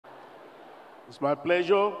It's my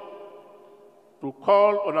pleasure to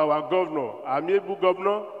call on our governor, our amiable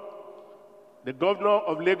governor, the governor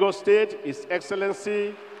of Lagos State, His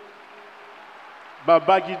Excellency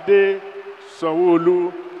Babajide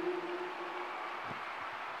Sanwo-Olu.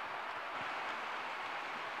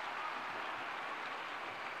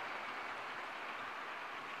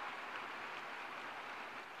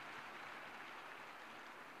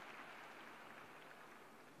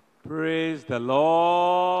 Praise the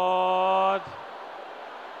Lord.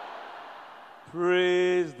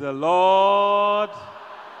 Praise the Lord.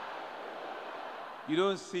 You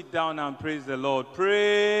don't sit down and praise the Lord. Praise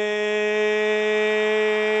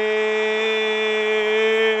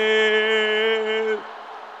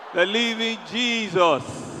the living Jesus.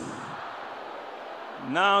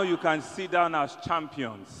 Now you can sit down as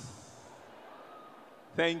champions.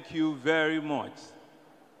 Thank you very much.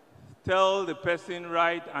 Tell the person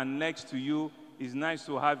right and next to you, it's nice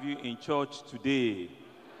to have you in church today.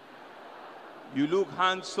 You look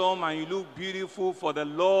handsome and you look beautiful for the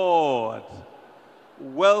Lord.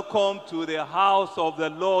 Welcome to the house of the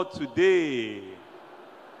Lord today.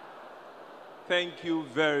 Thank you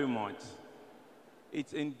very much.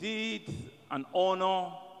 It's indeed an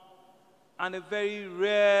honor and a very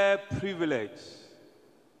rare privilege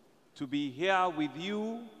to be here with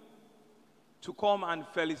you, to come and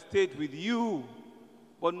felicitate with you,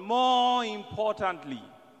 but more importantly,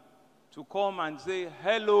 to come and say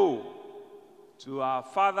hello to our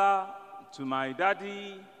father, to my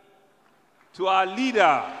daddy, to our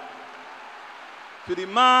leader, to the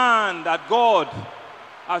man that God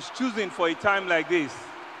has chosen for a time like this,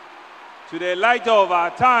 to the Elijah of our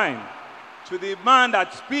time, to the man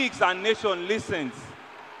that speaks and nation listens,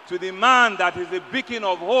 to the man that is a beacon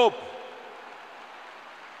of hope.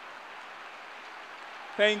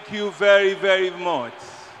 Thank you very, very much.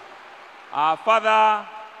 Our father,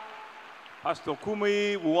 Pastor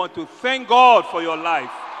Kumuyi, we want to thank God for your life.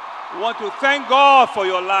 We want to thank God for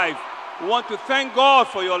your life. We want to thank God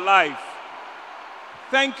for your life.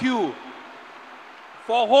 Thank you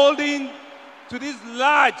for holding to this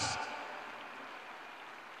large.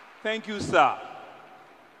 Thank you, sir.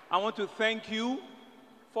 I want to thank you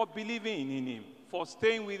for believing in him, for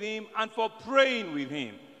staying with him, and for praying with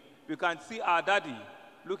him. You can see our daddy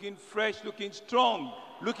looking fresh, looking strong,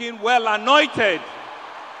 looking well anointed.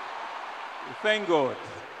 Thank God.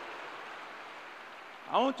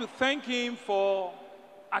 I want to thank him for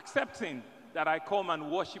accepting that I come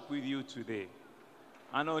and worship with you today.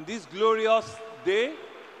 And on this glorious day,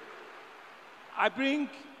 I bring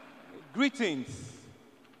greetings.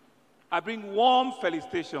 I bring warm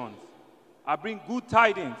felicitations. I bring good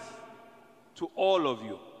tidings to all of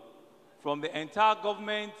you from the entire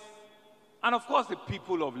government and, of course, the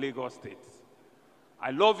people of Lagos State. I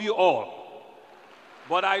love you all.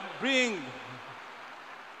 But I bring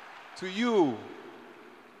to you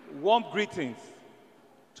warm greetings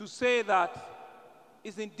to say that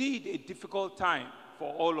it's indeed a difficult time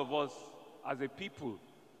for all of us as a people,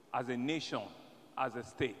 as a nation, as a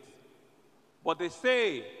state. But they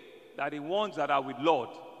say that the ones that are with Lord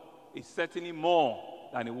is certainly more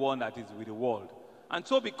than the one that is with the world. And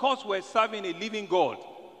so because we're serving a living God,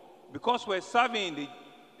 because we're serving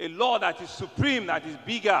a Lord that is supreme, that is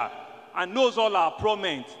bigger, and knows all our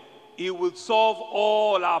problems, he will solve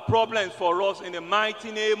all our problems for us in the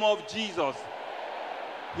mighty name of Jesus.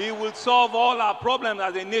 He will solve all our problems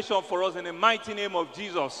as a nation for us in the mighty name of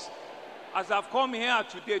Jesus. As I've come here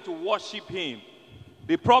today to worship him,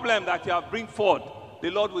 the problem that you have bring forth, the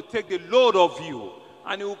Lord will take the load of you,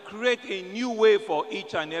 and he will create a new way for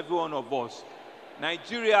each and every one of us.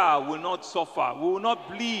 Nigeria will not suffer. We will not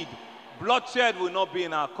bleed. Bloodshed will not be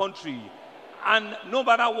in our country. And no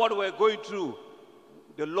matter what we're going through,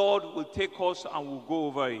 the Lord will take us and we'll go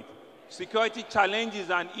over it. Security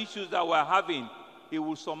challenges and issues that we're having, he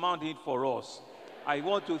will surmount it for us. I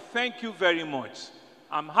want to thank you very much.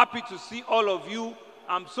 I'm happy to see all of you.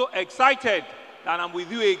 I'm so excited that I'm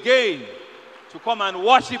with you again to come and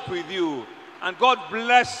worship with you. And God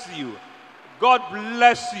bless you. God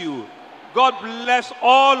bless you. God bless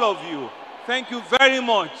all of you. Thank you very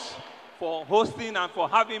much for hosting and for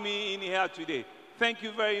having me in here today. Thank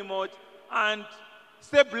you very much. And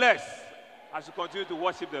stay blessed as you continue to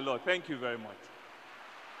worship the Lord. Thank you very much.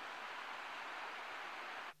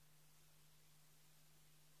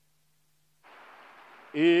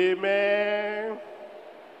 Amen.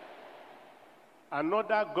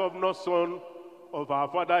 Another governor son of our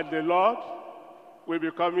Father in the Lord will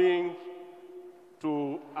be coming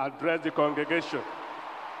to address the congregation.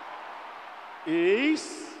 He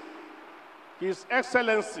is His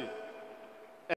Excellency